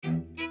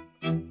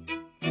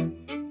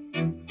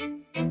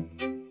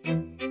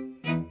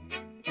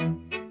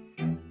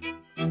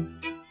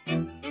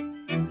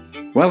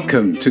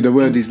Welcome to The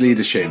Word is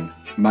Leadership.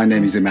 My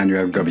name is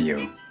Emmanuel.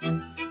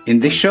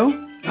 In this show,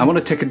 I want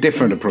to take a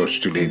different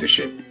approach to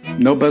leadership.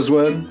 No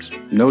buzzwords,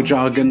 no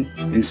jargon.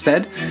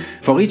 Instead,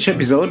 for each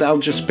episode, I'll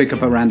just pick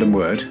up a random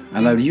word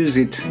and I'll use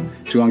it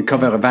to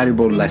uncover a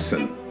valuable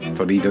lesson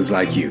for leaders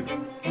like you.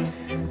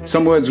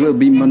 Some words will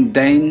be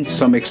mundane,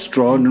 some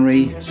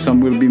extraordinary,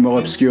 some will be more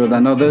obscure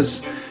than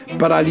others,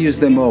 but I'll use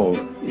them all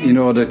in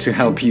order to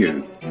help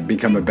you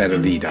become a better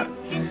leader.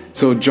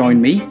 So join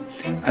me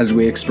as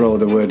we explore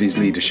The Word is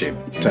Leadership,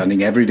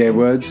 turning everyday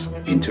words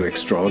into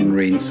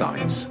extraordinary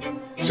insights.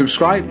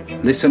 Subscribe,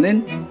 listen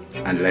in,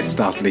 and let's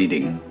start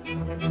leading.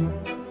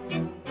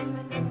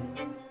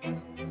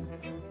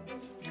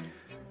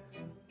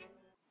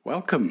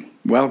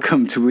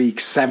 Welcome to week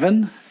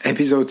 7,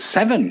 episode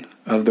 7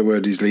 of The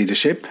Word is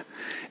Leadership.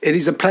 It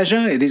is a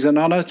pleasure, it is an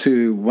honor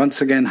to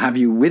once again have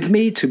you with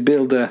me to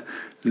build a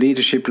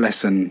leadership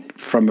lesson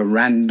from a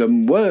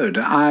random word.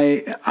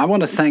 I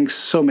want to thank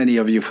so many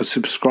of you for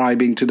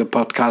subscribing to the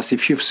podcast.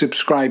 If you've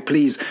subscribed,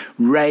 please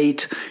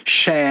rate,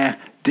 share,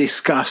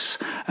 discuss,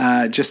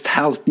 just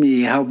help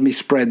me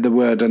spread the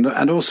word,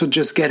 and also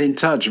just get in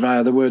touch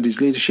via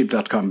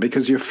thewordisleadership.com,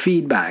 because your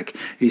feedback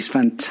is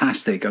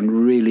fantastic and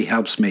really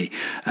helps me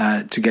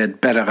to get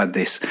better at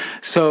this.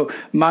 So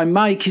my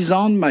mic is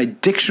on, my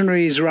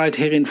dictionary is right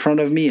here in front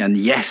of me, and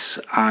yes,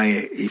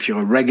 if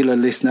you're a regular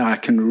listener, I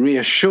can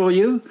reassure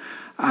you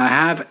I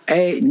have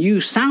a new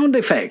sound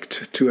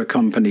effect to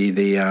accompany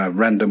the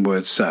random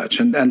word search,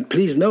 and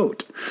please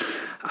note,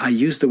 I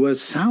used the word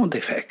sound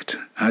effect.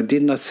 I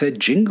did not say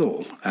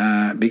jingle,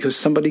 because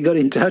somebody got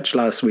in touch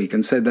last week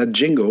and said that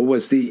jingle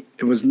was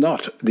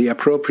not the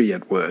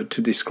appropriate word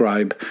to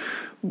describe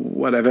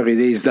whatever it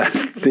is that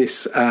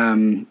this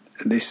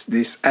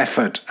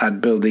effort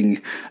at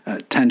building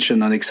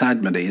tension and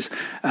excitement is.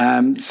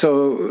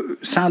 So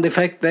sound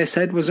effect, they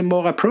said, was a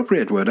more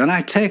appropriate word. And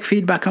I take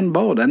feedback on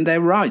board, and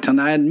they're right. And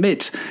I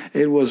admit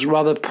it was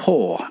rather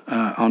poor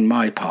on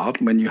my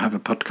part, when you have a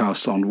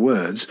podcast on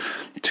words,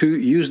 to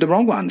use the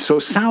wrong one. So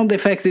sound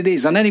effect it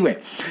is. And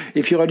anyway,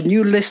 if you're a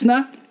new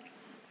listener,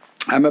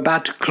 I'm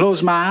about to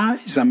close my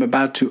eyes. I'm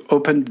about to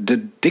open the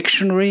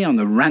dictionary on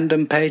a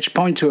random page,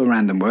 point to a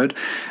random word,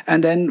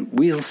 and then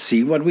we'll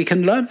see what we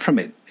can learn from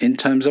it in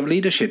terms of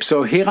leadership.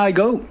 So here I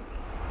go.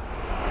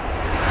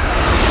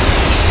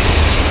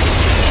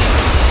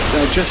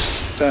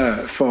 Just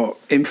for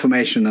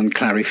information and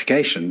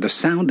clarification, the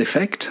sound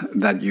effect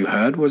that you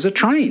heard was a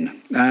train,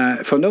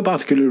 for no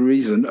particular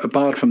reason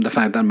apart from the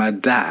fact that my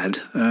dad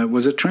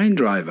was a train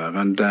driver,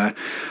 and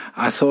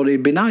I thought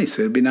it'd be nice.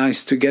 It'd be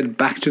nice to get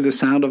back to the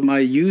sound of my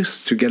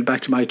youth, to get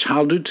back to my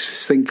childhood, to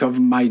think of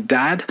my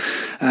dad,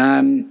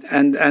 and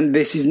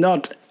this is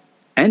not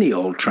any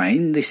old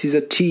train. This is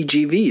a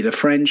TGV, the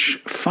French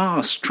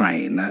fast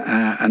train.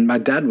 And my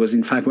dad was,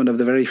 in fact, one of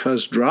the very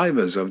first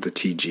drivers of the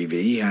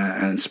TGV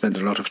and spent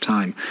a lot of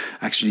time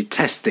actually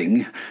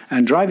testing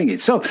and driving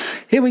it. So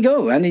here we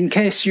go. And in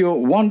case you're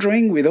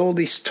wondering, with all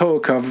this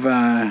talk of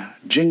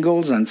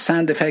jingles and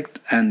sound effect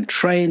and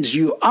trains,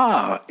 you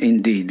are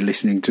indeed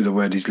listening to The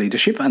Word is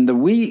Leadership. And the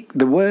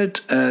word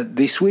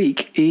this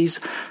week is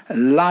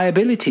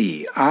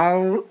liability.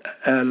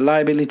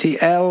 Liability, Liability.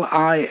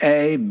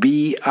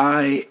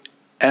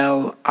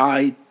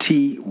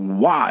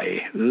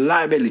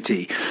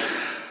 Liability.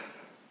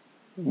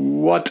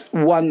 What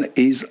one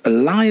is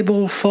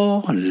liable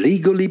for,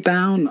 legally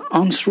bound,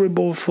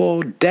 answerable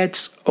for,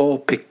 debts or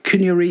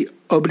pecuniary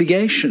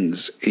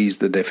obligations is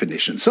the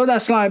definition. So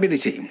that's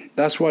liability.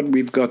 That's what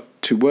we've got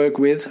to work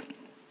with.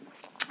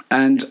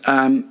 And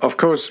of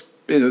course,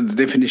 the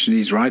definition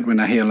is right. When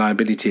I hear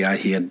liability, I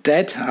hear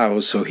debt. I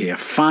also hear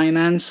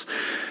finance.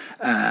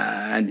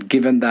 And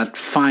given that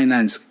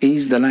finance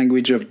is the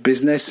language of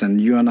business,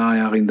 and you and I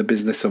are in the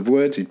business of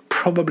words, it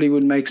probably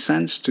would make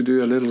sense to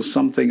do a little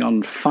something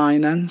on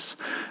finance.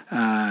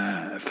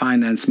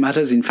 Finance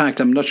matters. In fact,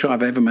 I'm not sure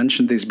I've ever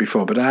mentioned this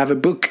before, but I have a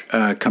book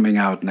coming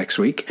out next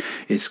week.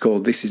 It's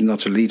called This Is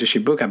Not a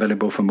Leadership Book,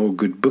 available from all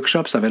good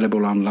bookshops,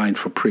 available online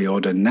for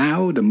pre-order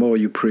now. The more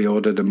you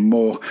pre-order, the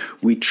more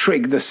we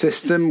trick the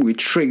system, we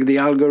trick the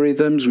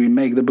algorithms, we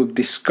make the book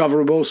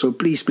discoverable. So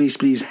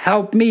please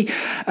help me.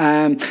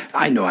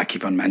 I know I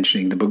keep on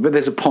mentioning the book, but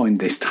there's a point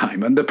this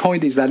time. And the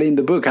point is that in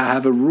the book I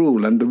have a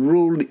rule, and the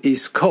rule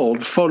is called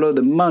follow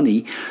the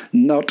money,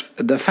 not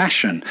the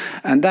fashion.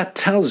 And that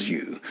tells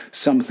you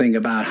something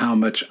about how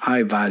much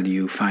I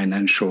value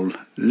financial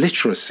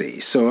literacy.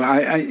 So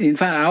in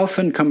fact, I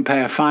often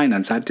compare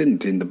finance. I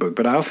didn't in the book,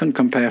 but I often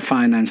compare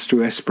finance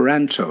to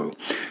Esperanto.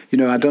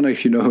 I don't know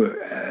if you know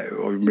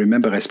or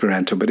remember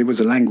Esperanto, but it was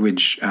a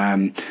language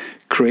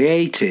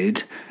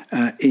created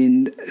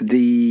in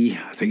the,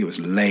 I think it was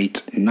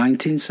late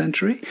 19th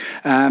century.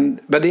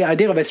 But the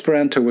idea of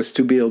Esperanto was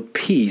to build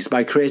peace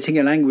by creating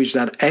a language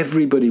that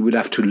everybody would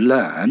have to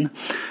learn,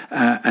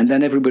 and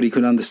then everybody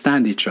could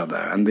understand each other.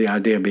 And the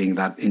idea being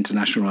that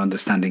international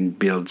understanding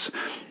builds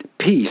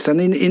peace. And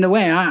in a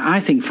way,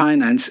 I think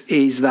finance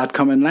is that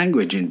common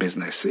language in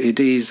business. It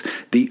is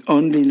the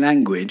only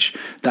language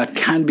that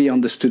can be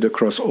understood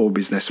across all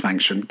business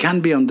functions,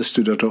 can be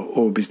understood at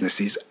all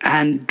businesses,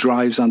 and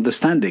drives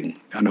understanding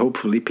and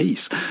hopefully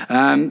peace.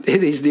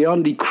 It is the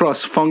only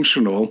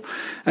cross-functional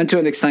and to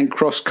an extent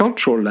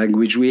cross-cultural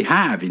language we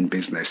have in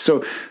business.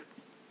 So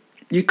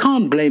you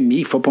can't blame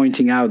me for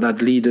pointing out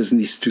that leaders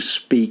need to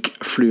speak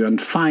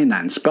fluent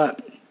finance,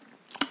 but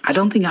I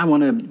don't think I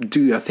want to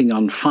do a thing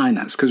on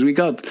finance because we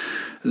got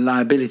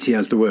liability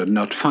as the word,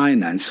 not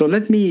finance. So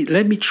let me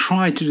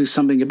try to do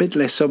something a bit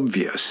less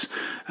obvious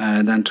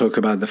than talk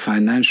about the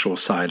financial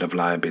side of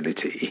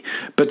liability,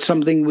 but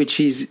something which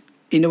is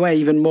in a way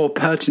even more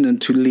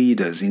pertinent to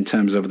leaders in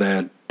terms of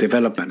their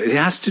development. It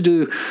has to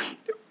do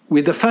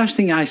with the first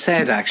thing I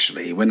said,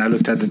 actually, when I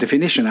looked at the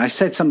definition. I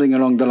said something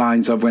along the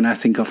lines of when I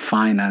think of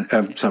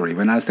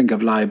when I think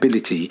of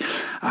liability,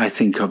 I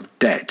think of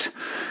debt.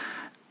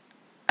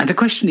 And the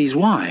question is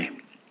why?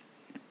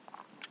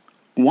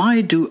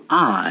 Why do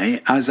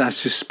I, as I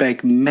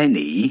suspect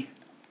many,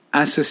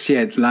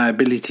 associate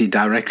liability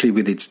directly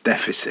with its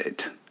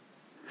deficit?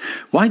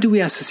 Why do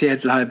we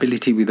associate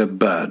liability with a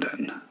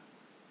burden?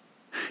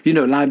 You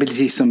know,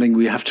 liability is something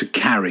we have to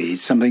carry.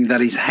 It's something that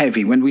is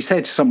heavy. When we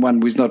say to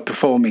someone who is not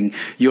performing,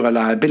 you're a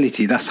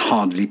liability, that's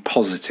hardly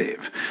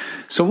positive.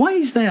 So why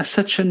is there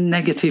such a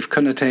negative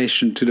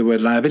connotation to the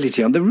word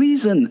liability? And the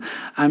reason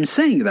I'm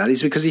saying that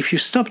is because if you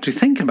stop to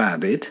think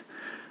about it,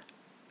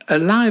 a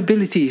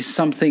liability is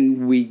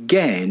something we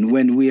gain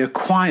when we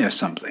acquire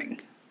something.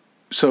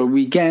 So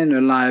we gain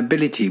a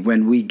liability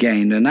when we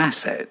gain an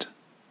asset.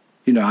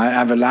 You know, I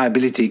have a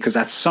liability because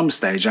at some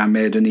stage I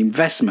made an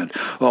investment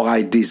or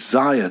I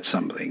desired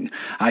something.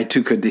 I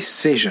took a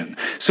decision.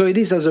 So it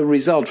is as a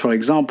result, for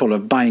example,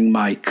 of buying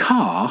my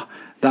car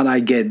that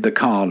I get the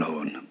car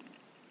loan.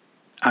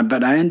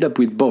 But I end up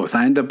with both.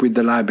 I end up with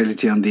the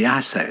liability and the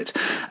asset.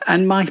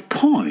 And my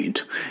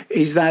point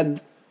is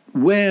that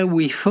where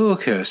we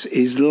focus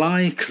is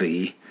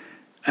likely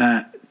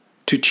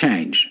to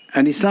change.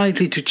 And it's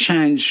likely to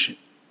change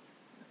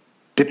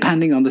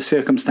depending on the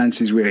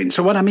circumstances we're in.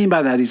 So what I mean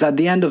by that is at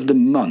the end of the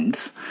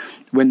month,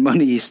 when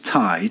money is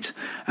tight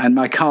and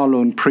my car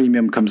loan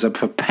premium comes up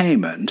for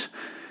payment,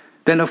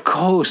 then of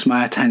course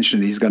my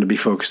attention is going to be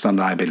focused on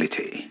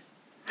liability.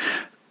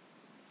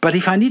 But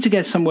if I need to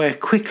get somewhere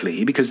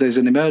quickly because there's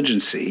an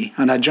emergency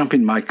and I jump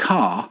in my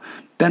car,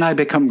 then I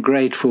become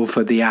grateful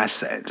for the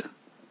asset.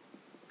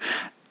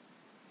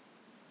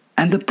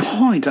 And the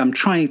point I'm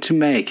trying to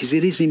make is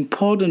it is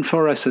important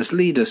for us as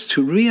leaders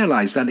to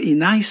realize that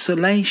in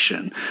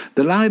isolation,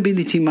 the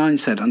liability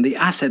mindset and the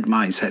asset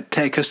mindset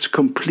take us to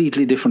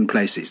completely different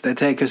places. They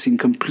take us in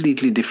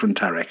completely different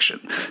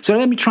directions. So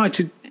let me try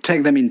to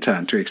take them in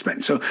turn to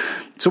explain. So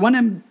when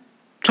I'm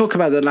talk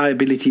about the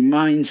liability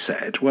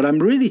mindset, what I'm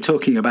really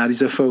talking about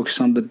is a focus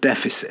on the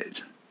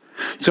deficit.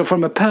 So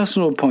from a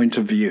personal point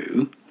of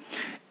view,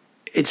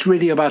 it's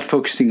really about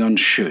focusing on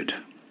should.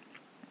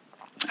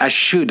 I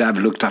should have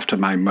looked after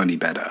my money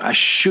better. I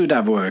should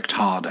have worked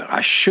harder.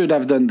 I should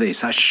have done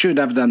this. I should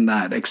have done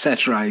that,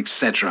 etc.,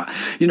 etc.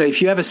 You know,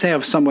 if you ever say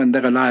of someone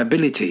they're a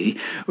liability,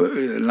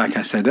 like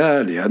I said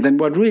earlier, then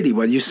what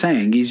you're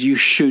saying is you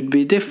should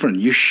be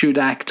different. You should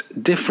act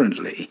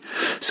differently.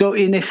 So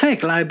in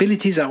effect,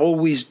 liabilities are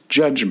always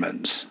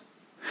judgments.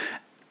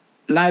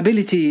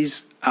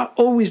 Liabilities are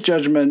always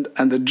judgment,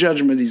 and the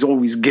judgment is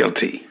always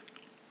guilty.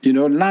 You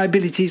know,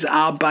 liabilities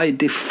are by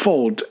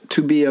default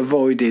to be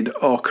avoided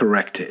or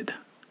corrected.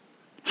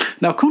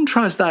 Now,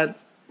 contrast that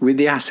with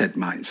the asset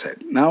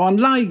mindset. Now,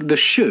 unlike the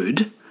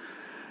should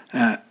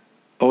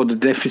or the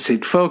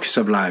deficit focus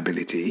of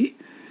liability,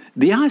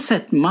 the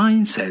asset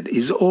mindset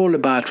is all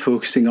about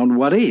focusing on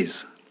what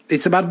is.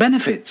 It's about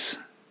benefits.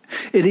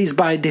 It is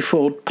by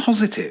default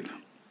positive.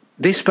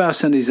 This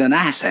person is an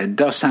asset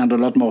does sound a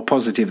lot more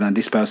positive than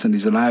this person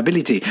is a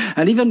liability.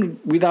 And even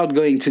without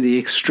going to the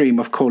extreme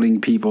of calling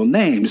people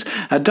names,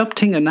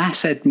 adopting an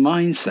asset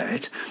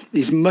mindset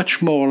is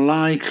much more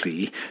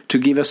likely to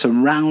give us a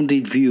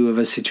rounded view of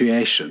a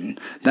situation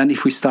than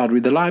if we start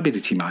with the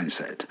liability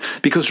mindset.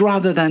 Because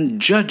rather than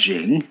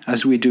judging,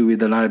 as we do with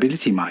the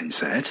liability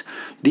mindset,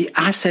 the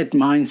asset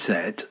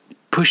mindset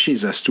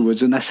pushes us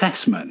towards an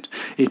assessment.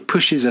 It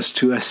pushes us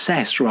to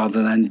assess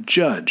rather than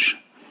judge.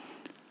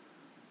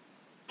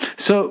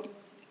 So,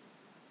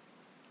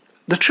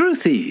 the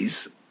truth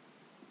is,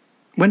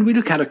 when we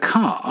look at a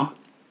car,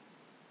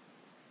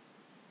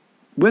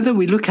 whether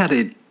we look at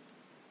it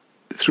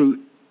through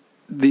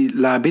the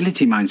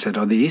liability mindset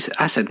or the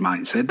asset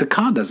mindset, the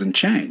car doesn't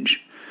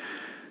change.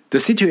 The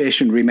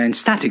situation remains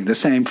static, the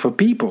same for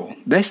people.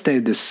 They stay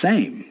the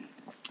same.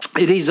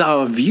 It is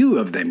our view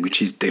of them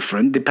which is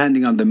different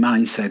depending on the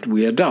mindset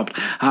we adopt.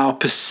 Our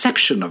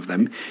perception of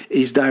them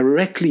is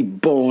directly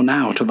born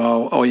out of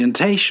our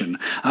orientation.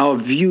 Our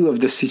view of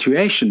the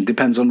situation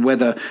depends on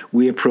whether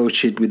we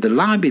approach it with the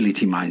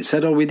liability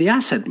mindset or with the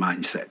asset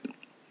mindset.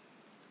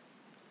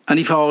 And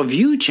if our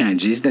view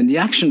changes, then the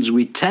actions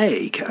we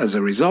take as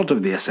a result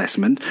of the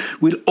assessment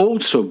will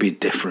also be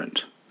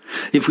different.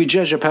 If we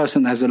judge a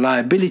person as a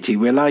liability,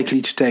 we're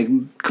likely to take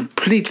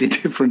completely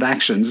different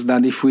actions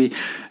than if we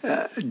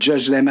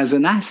judge them as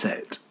an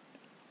asset.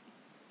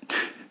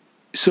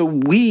 So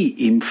we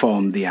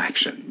inform the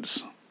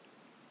actions.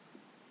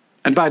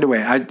 And by the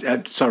way, I had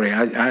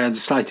a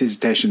slight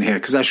hesitation here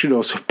because I should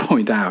also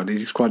point out,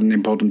 it's quite an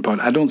important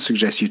point, I don't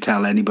suggest you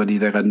tell anybody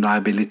they're a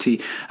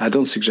liability. I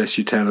don't suggest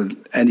you tell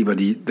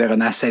anybody they're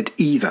an asset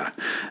either.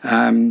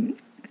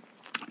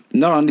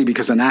 Not only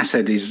because an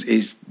asset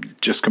is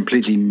just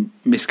completely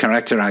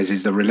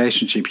mischaracterizes the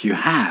relationship you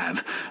have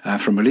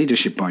from a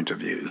leadership point of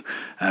view,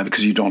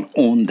 because you don't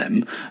own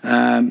them,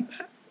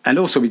 and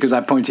also because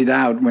I pointed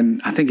out when,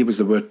 I think it was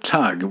the word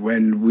tug,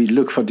 when we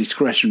look for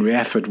discretionary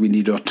effort, we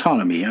need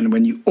autonomy. And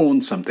when you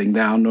own something, they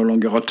are no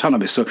longer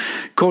autonomous. So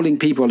calling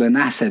people an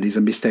asset is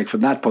a mistake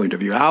from that point of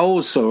view.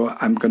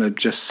 I'm going to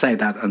just say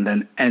that and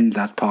then end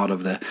that part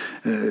of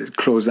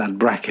close that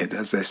bracket,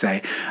 as they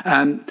say.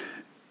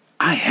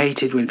 I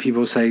hate it when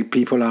people say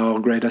people are our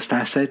greatest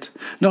asset,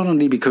 not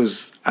only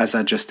because, as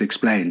I just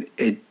explained,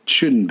 it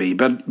shouldn't be,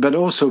 but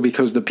also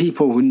because the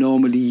people who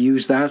normally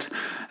use that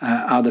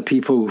are the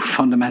people who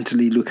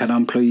fundamentally look at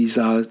employees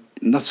are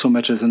not so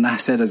much as an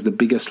asset as the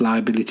biggest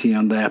liability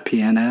on their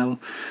P&L.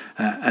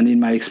 And in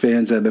my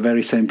experience, they're the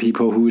very same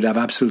people who would have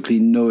absolutely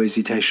no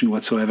hesitation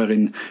whatsoever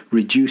in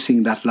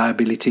reducing that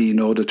liability in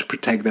order to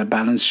protect their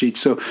balance sheet.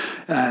 So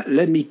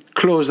let me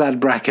close that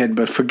bracket,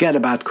 but forget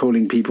about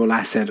calling people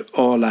asset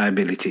or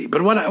liability.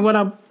 But what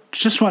I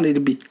just wanted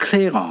to be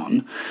clear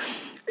on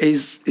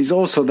is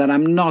also that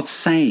I'm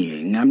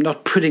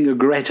not putting a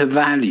greater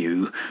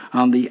value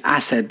on the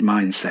asset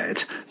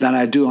mindset than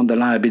I do on the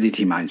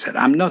liability mindset.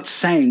 I'm not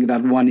saying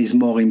that one is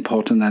more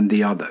important than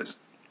the others.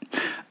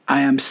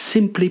 I am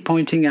simply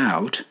pointing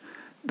out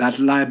that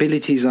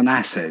liabilities and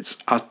assets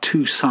are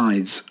two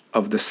sides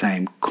of the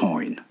same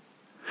coin.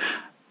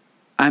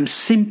 I'm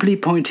simply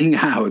pointing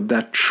out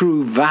that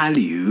true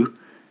value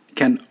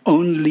can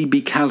only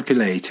be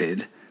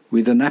calculated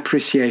with an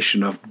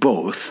appreciation of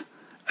both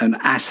an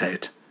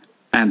asset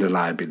and a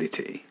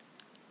liability.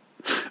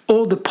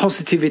 All the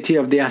positivity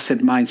of the asset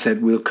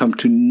mindset will come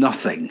to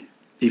nothing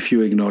if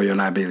you ignore your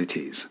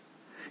liabilities.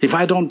 If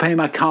I don't pay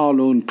my car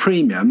loan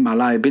premium, my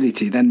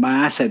liability, then my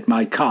asset,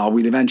 my car,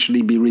 will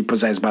eventually be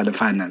repossessed by the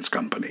finance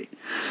company.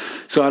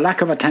 So a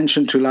lack of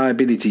attention to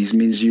liabilities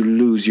means you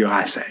lose your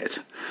asset.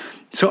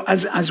 So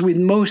as with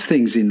most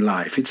things in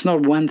life, it's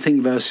not one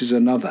thing versus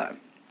another.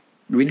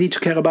 We need to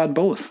care about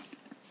both.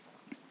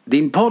 The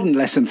important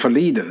lesson for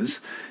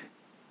leaders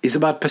is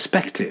about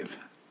perspective.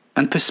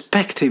 And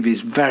perspective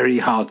is very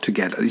hard to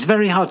get. It's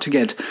very hard to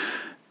get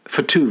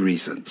for two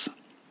reasons.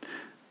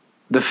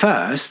 The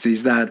first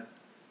is that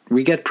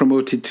we get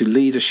promoted to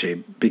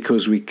leadership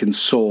because we can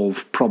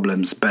solve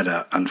problems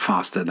better and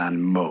faster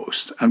than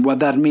most. And what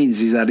that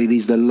means is that it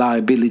is the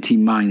liability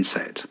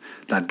mindset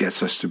that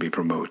gets us to be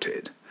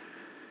promoted.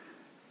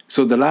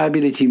 So the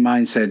liability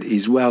mindset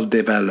is well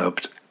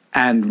developed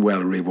and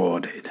well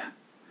rewarded.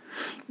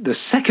 The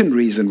second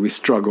reason we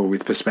struggle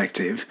with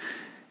perspective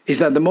is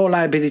that the more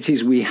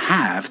liabilities we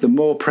have, the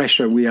more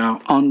pressure we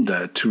are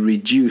under to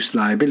reduce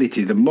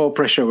liability. The more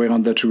pressure we're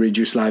under to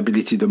reduce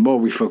liability, the more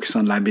we focus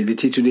on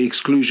liability to the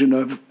exclusion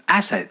of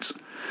assets.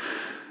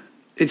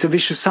 It's a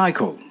vicious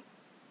cycle.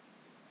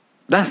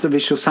 That's the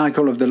vicious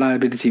cycle of the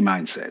liability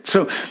mindset.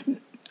 So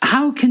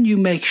how can you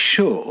make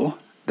sure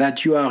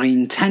that you are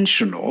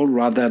intentional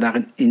rather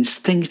than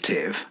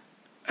instinctive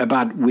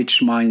about which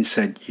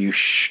mindset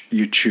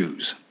you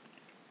choose?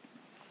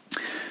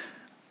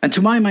 And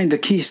to my mind, the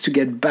key is to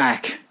get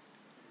back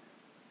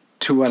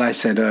to what I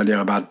said earlier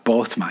about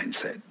both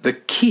mindset. The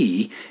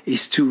key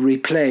is to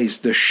replace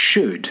the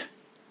should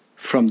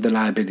from the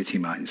liability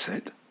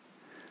mindset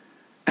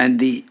and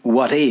the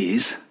what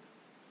is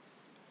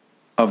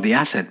of the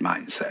asset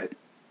mindset,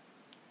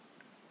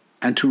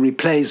 and to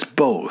replace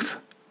both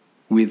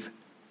with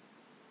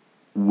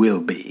will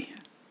be.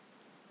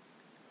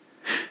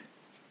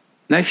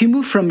 Now, if you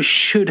move from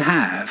should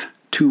have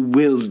to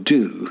will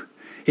do,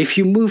 if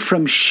you move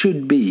from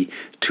should be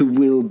to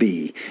will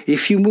be,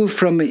 if you move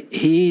from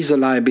he is a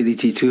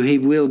liability to he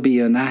will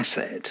be an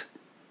asset,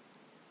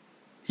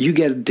 you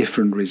get a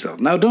different result.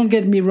 Now, don't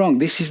get me wrong.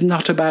 This is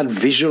not about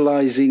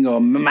visualizing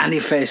or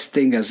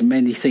manifesting, as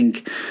many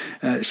think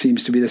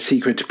seems to be the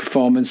secret to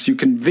performance. You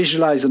can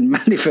visualize and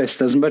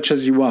manifest as much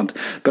as you want,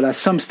 but at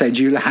some stage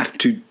you'll have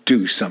to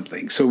do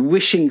something. So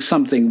wishing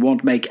something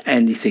won't make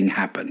anything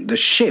happen. The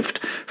shift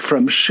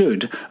from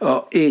should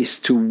or is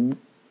to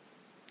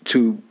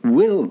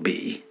will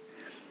be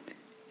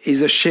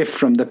is a shift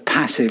from the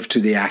passive to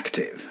the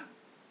active.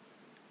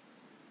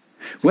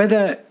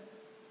 Whether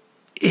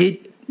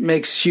it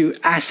makes you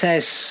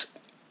assess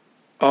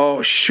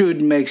or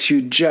should makes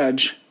you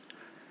judge,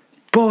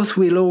 both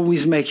will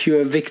always make you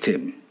a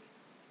victim.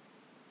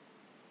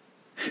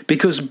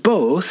 Because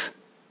both,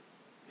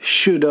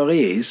 should or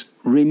is,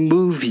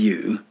 remove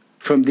you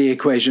from the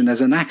equation as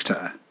an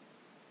actor.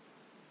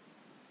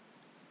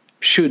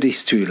 Should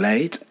is too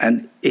late,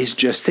 and is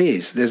just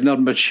is. There's not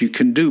much you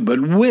can do.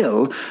 But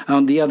will,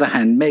 on the other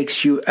hand,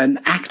 makes you an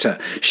actor.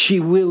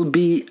 She will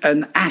be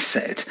an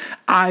asset.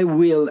 I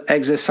will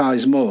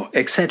exercise more,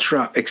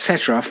 etc.,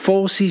 etc.,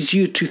 forces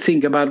you to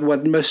think about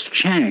what must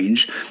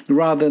change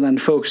rather than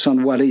focus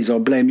on what is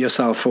or blame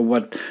yourself for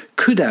what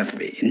could have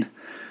been.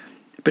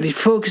 But it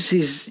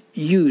focuses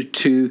you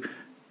to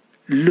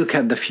look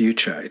at the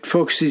future. It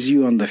focuses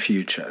you on the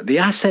future. The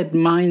asset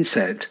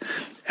mindset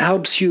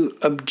helps you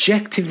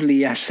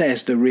objectively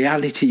assess the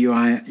reality you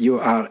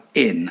are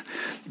in.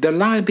 The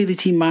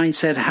liability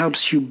mindset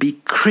helps you be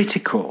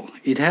critical.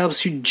 It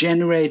helps you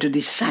generate a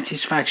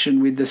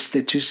dissatisfaction with the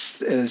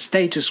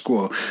status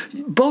quo.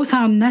 Both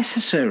are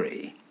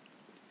necessary.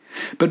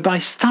 But by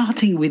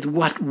starting with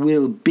what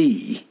will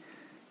be,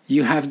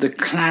 you have the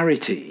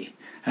clarity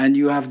and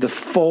you have the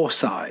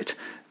foresight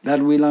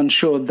that will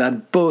ensure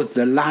that both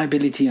the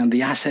liability and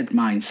the asset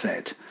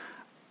mindset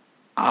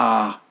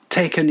are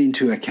taken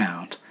into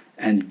account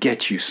and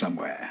get you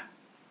somewhere.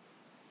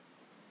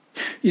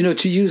 You know,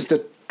 to use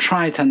the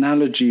trite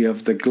analogy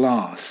of the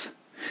glass,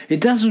 it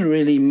doesn't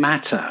really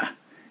matter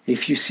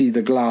if you see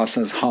the glass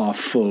as half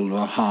full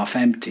or half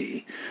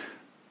empty,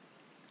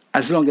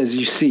 as long as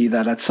you see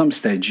that at some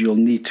stage you'll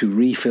need to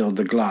refill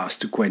the glass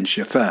to quench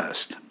your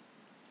thirst.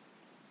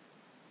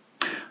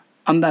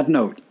 On that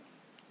note,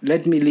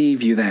 let me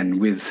leave you then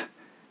with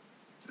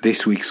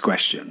this week's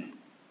question.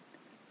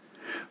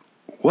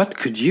 What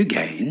could you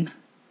gain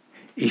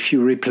if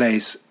you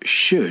replace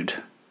should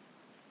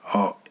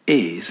or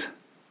is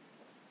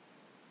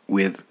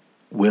with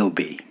will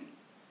be?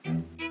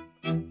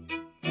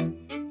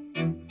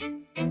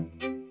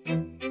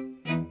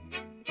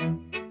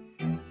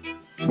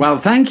 Well,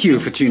 thank you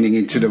for tuning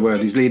into The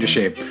Word is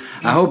Leadership.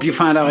 I hope you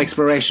found our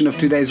exploration of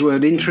today's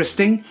word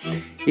interesting.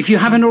 If you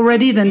haven't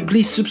already, then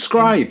please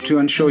subscribe to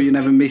ensure you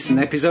never miss an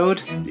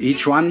episode,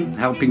 each one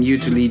helping you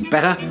to lead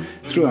better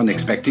through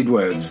unexpected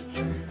words.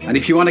 And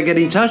if you want to get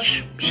in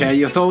touch, share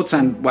your thoughts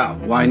and, well,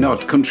 why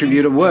not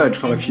contribute a word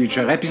for a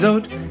future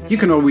episode, you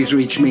can always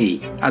reach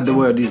me at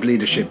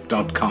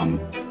thewordisleadership.com.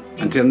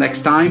 Until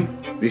next time,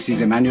 this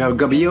is Emmanuel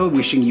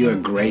wishing you a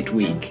great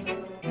week.